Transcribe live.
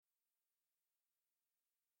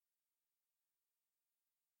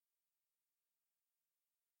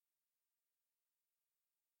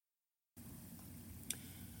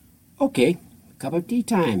Okay, cup of tea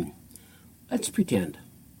time. Let's pretend.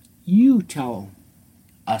 You tell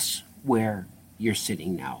us where you're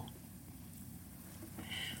sitting now.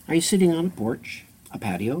 Are you sitting on a porch, a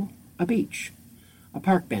patio, a beach, a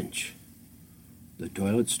park bench, the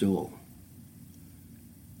toilet stool?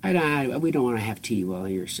 We don't want to have tea while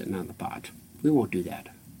you're sitting on the pot. We won't do that.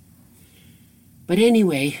 But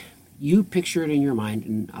anyway, you picture it in your mind,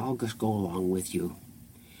 and I'll just go along with you.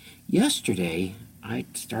 Yesterday, I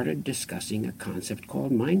started discussing a concept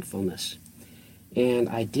called mindfulness, and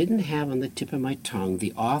I didn't have on the tip of my tongue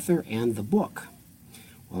the author and the book.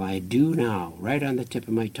 Well, I do now, right on the tip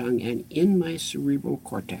of my tongue and in my cerebral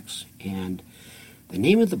cortex. And the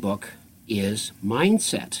name of the book is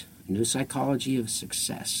Mindset, A New Psychology of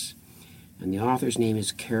Success. And the author's name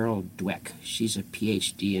is Carol Dweck. She's a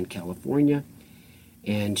PhD in California,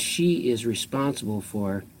 and she is responsible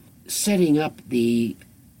for setting up the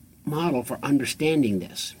model for understanding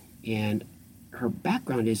this. And her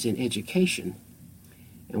background is in education.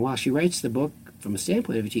 And while she writes the book from a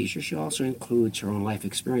standpoint of a teacher, she also includes her own life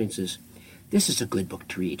experiences. This is a good book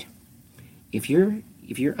to read. If you're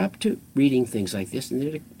up to reading things like this and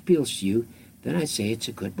it appeals to you, then I'd say it's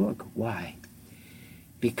a good book. Why?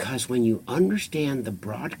 Because when you understand the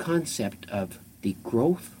broad concept of the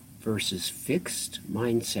growth versus fixed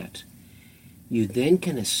mindset, you then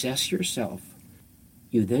can assess yourself.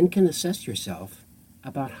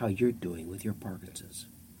 About how you're doing with your Parkinson's.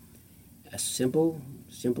 A simple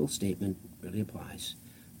statement really applies.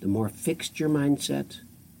 The more fixed your mindset,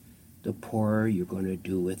 the poorer you're going to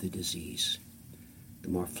do with the disease. The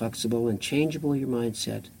more flexible and changeable your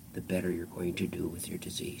mindset, the better you're going to do with your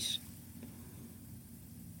disease.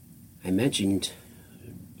 I mentioned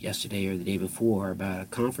yesterday or the day before about a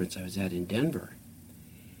conference I was at in Denver.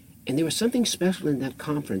 And there was something special in that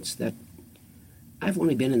conference that I've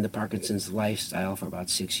only been in the Parkinson's lifestyle for about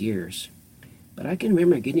 6 years. But I can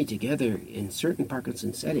remember getting together in certain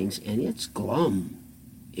Parkinson's settings, and it's glum.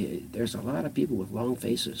 There's a lot of people with long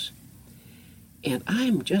faces. And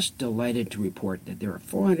I'm just delighted to report that there are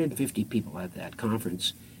 450 people at that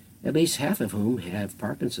conference, at least half of whom have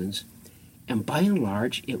Parkinson's. And by and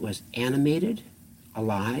large, it was animated,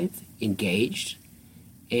 alive, engaged,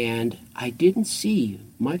 and I didn't see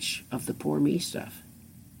much of the poor me stuff.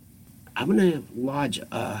 I'm going to lodge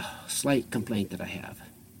a slight complaint that I have.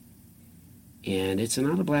 And it's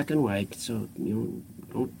not a black and white, so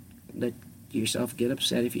don't let yourself get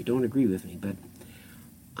upset if you don't agree with me. But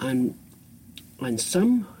on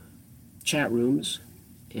some chat rooms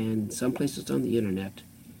and some places on the internet,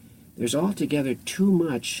 there's altogether too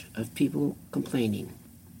much of people complaining.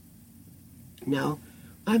 Now,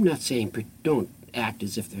 I'm not saying don't act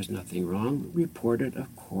as if there's nothing wrong. Report it,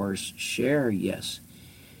 of course. Share, yes.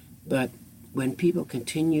 But when people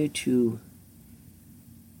continue to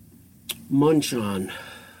munch on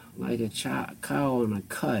like a cow on a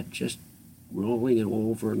cud, just rolling it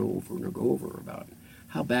over and over and over about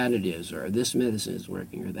how bad it is, or this medicine is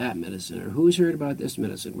working, or that medicine, or who's heard about this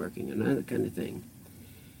medicine working, and that kind of thing.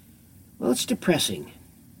 Well, it's depressing.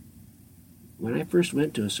 When I first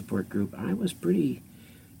went to a support group, I was pretty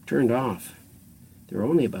turned off. There were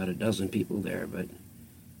only about a dozen people there, but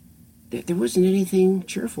there wasn't anything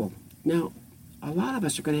cheerful. Now, a lot of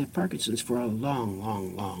us are going to have Parkinson's for a long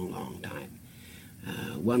time.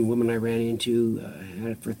 One woman I ran into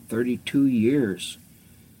had it for 32 years.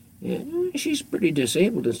 And she's pretty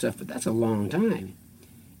disabled and stuff, but that's a long time.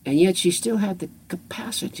 And yet she still had the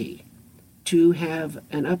capacity to have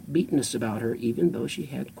an upbeatness about her, even though she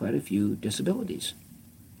had quite a few disabilities.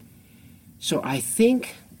 So I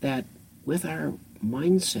think that with our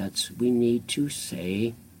mindsets, we need to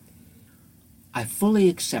say, I fully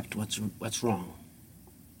accept what's wrong.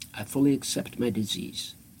 I fully accept my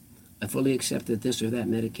disease. I fully accept that this or that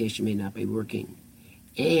medication may not be working.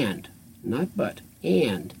 And, not but,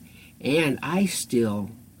 and I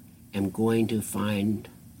still am going to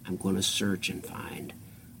search and find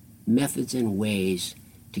methods and ways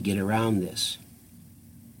to get around this.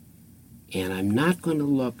 And I'm not going to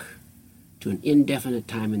look to an indefinite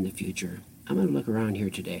time in the future. I'm going to look around here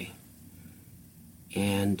today.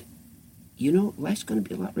 And life's going to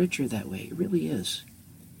be a lot richer that way. It really is.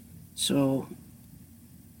 So,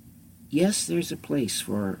 yes, there's a place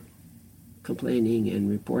for complaining and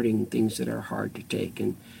reporting things that are hard to take,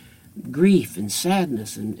 and grief and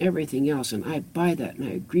sadness and everything else, and I buy that and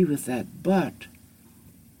I agree with that. But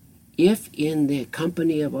if in the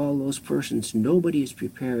company of all those persons nobody is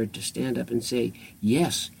prepared to stand up and say,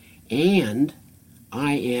 yes, and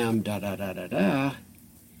I am da-da-da-da-da,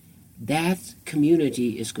 that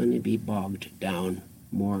community is going to be bogged down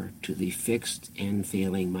more to the fixed and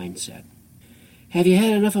failing mindset. Have you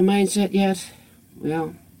had enough of mindset yet?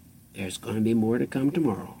 Well, there's going to be more to come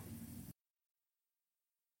tomorrow.